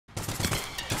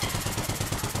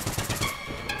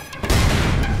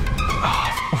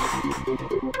Call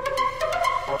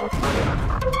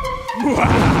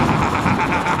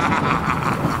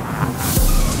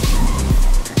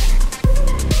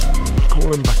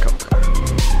him back up.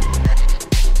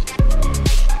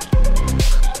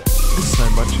 It's the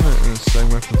same bunch, isn't it? It's the same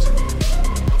weapons.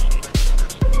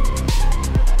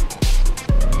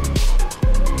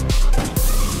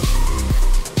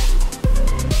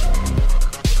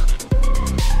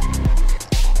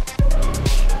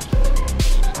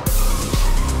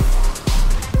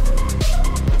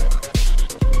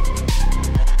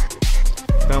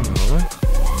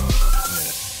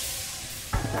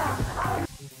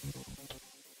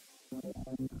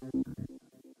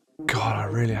 God, I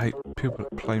really hate people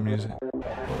that play music.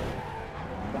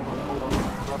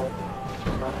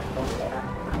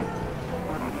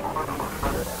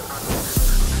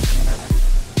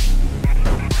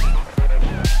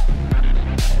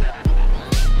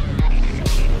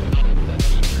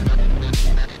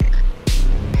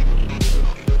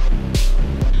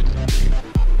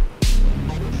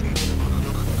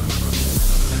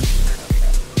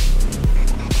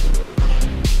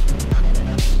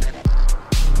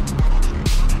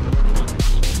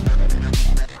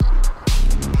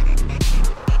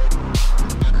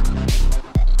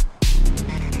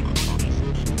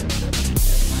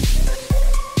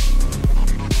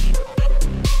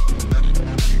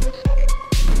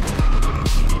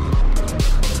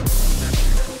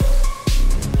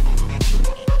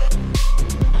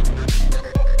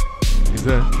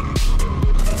 There.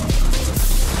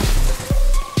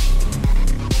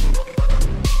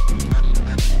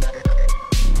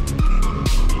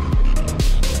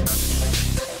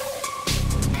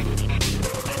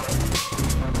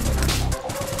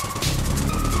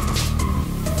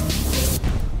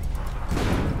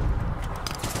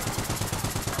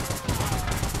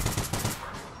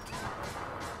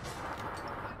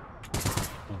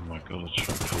 Oh my god, it's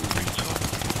so cool retard.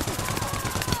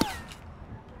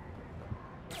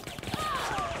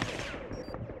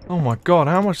 Oh my god,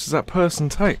 how much does that person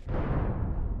take?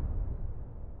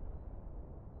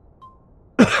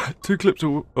 2 clips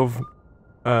of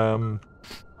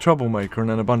Troublemaker and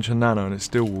then a bunch of Nano and it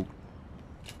still will.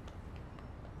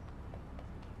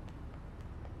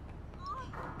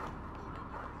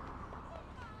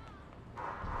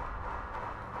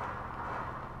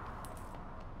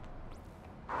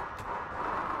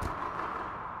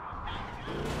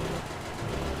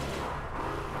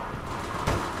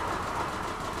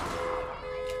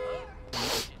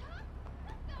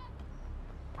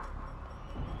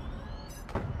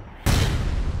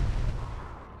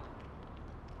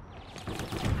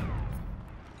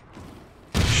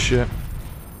 Shit.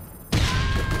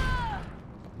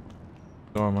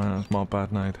 Sorry man, that's my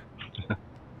bad nade.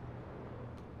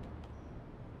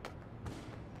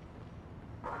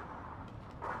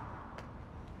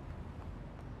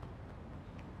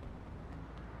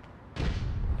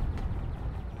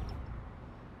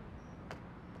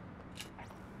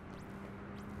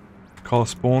 Car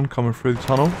spawn coming through the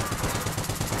tunnel.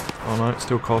 Oh no, it's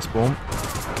still car spawn.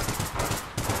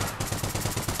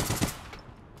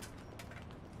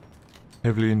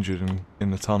 Heavily injured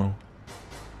in the tunnel.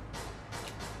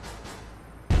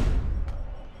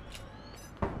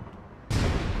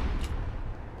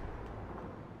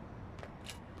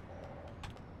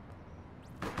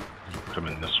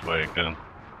 Coming this way again.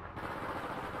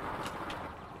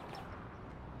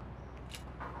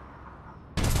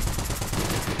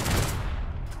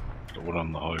 Got one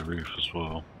on the high roof as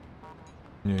well.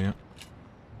 Yeah.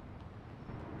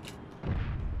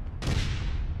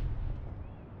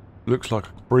 Looks like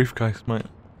a briefcase, mate.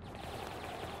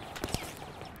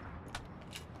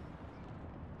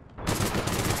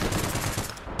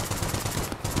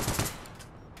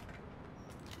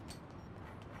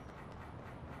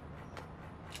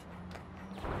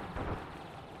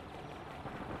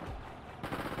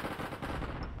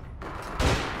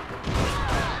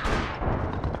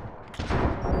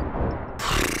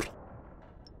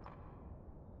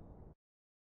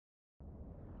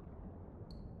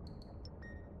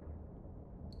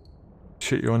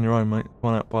 Shit, you're on your own, mate.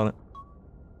 One out pilot.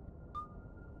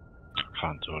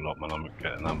 Can't do a lot, man. I'm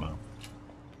getting ammo.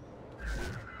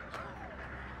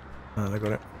 Oh, they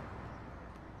got it.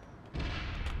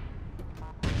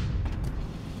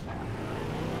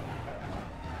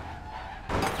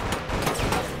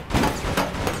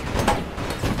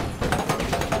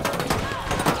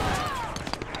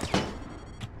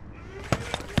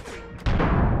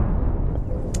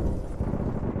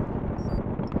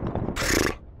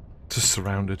 Just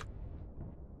surrounded.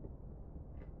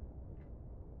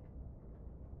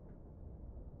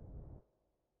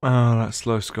 Oh, that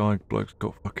slow sky bloke's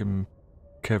got fucking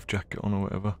Kev jacket on or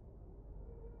whatever.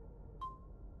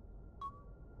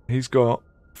 He's got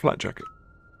flat jacket.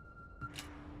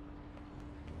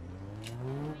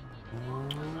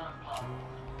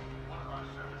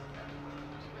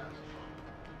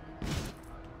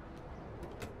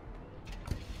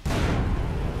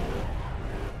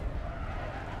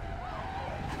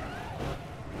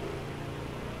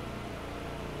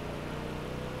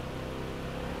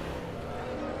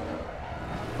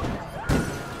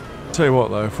 Tell you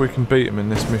what though, if we can beat him in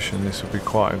this mission, this would be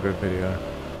quite a good video.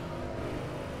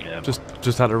 Yeah.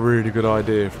 Just had a really good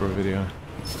idea for a video.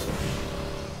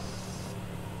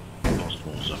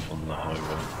 Oswald's up on the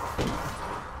highway.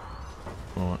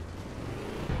 Alright.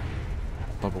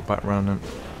 Double back round him.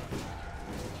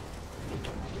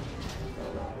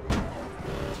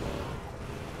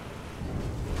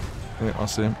 Yeah, I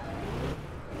see him.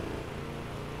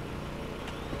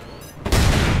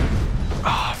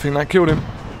 Ah, I think that killed him.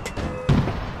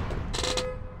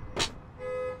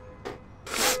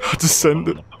 I just sent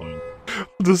it.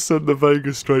 I just sent the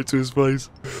Vega straight to his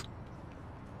face.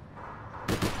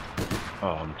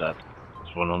 Oh, I'm dead.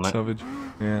 There's one on it. Savage.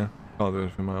 Yeah. Can't do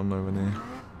anything, mate. I'm nowhere near.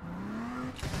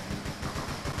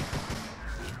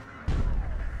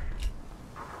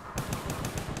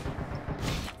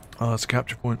 Oh, that's a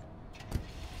capture point.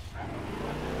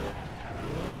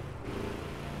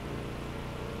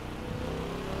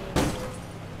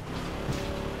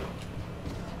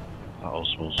 That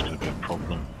Oswald's going to be a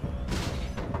problem.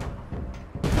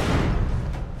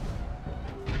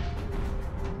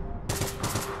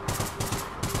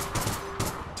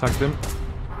 Tagged him.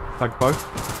 Tagged both.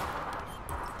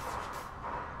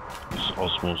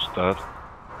 Oswald's dead.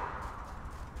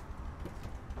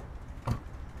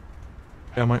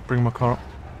 Yeah, mate, bring my car up.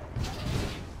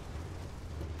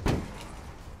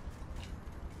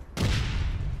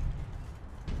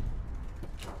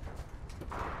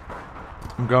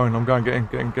 I'm going, get in.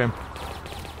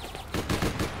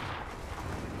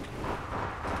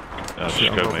 Yeah,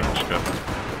 Shit, just go, mate, just go.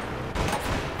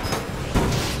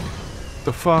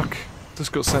 The fuck?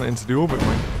 Just got sent into the orbit,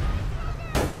 mate.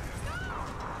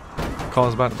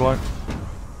 Car's about to blow.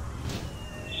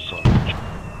 Savage.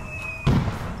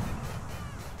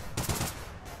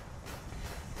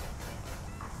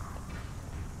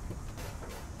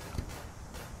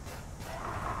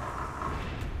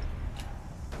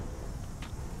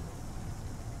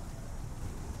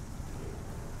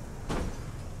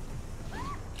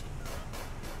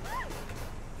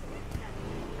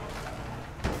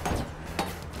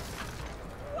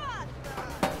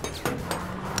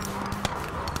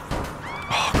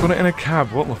 Got it in a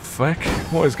cab, what the fuck?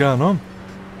 What is going on?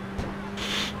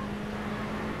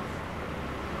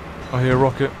 I hear a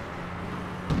rocket.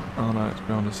 Oh no, it's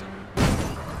behind us.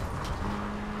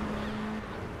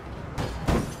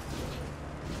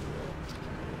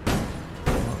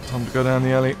 Right, time to go down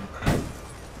the alley.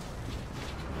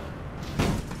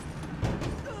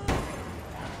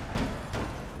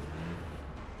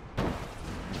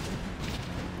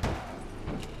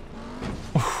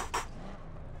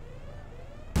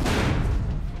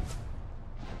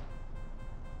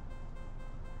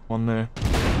 One there.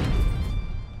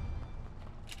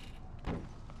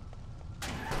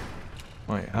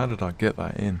 Wait, how did I get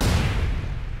that in?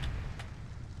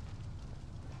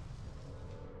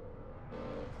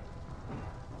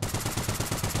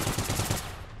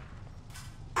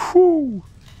 Whew!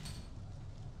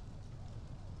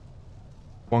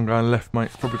 One going left,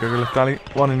 mate. Probably go left alley.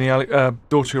 One in the alley.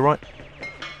 Door to your right.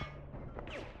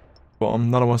 Bottom.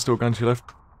 Another one still going to your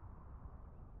left.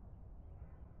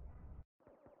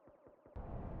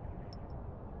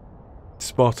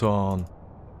 Spot on.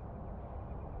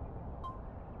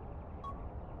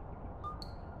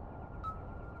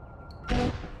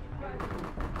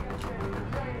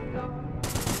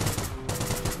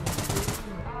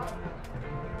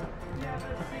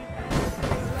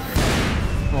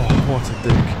 Oh, what a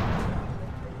dick.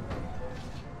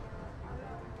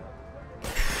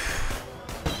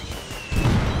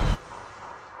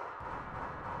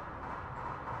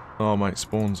 Oh, mate,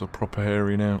 spawns are proper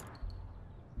hairy now.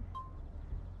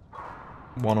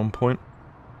 One on point.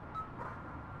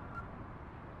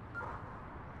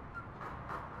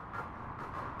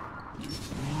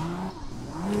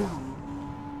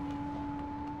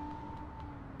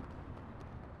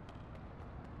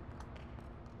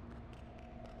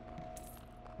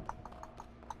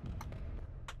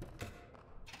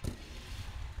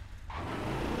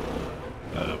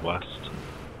 West.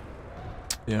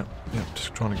 Yeah,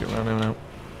 just trying to get around there now.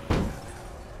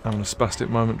 Having a spastic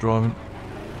moment driving.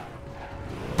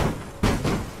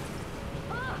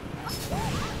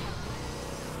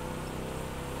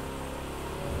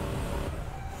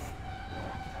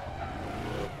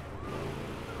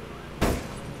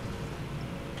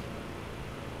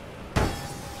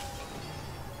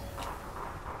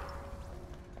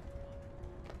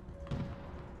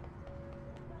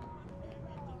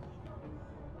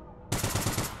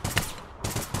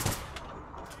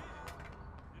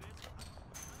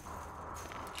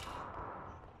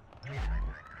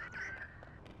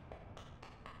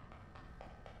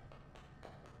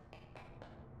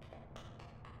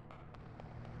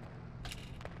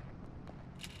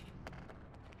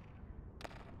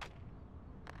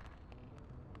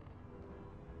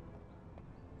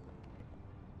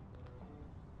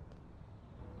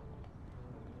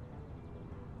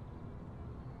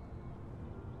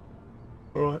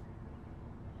 Alright.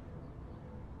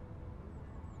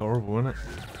 Horrible, isn't it?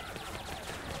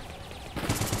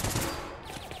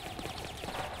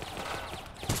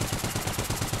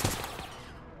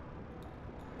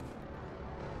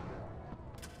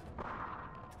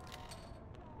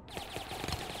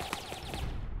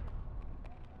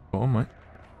 Go on, mate.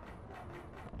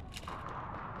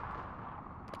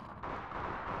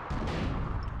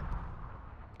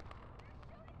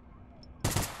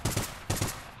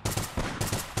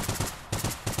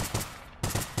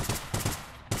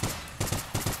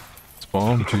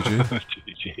 Bomb, GG.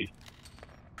 GG.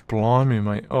 Blimey,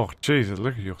 mate. Oh, Jesus,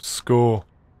 look at your score.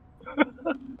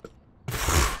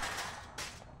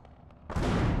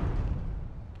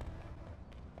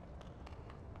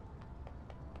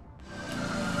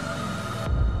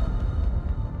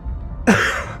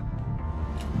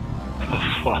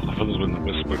 What happens when the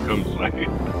whisper comes,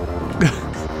 mate?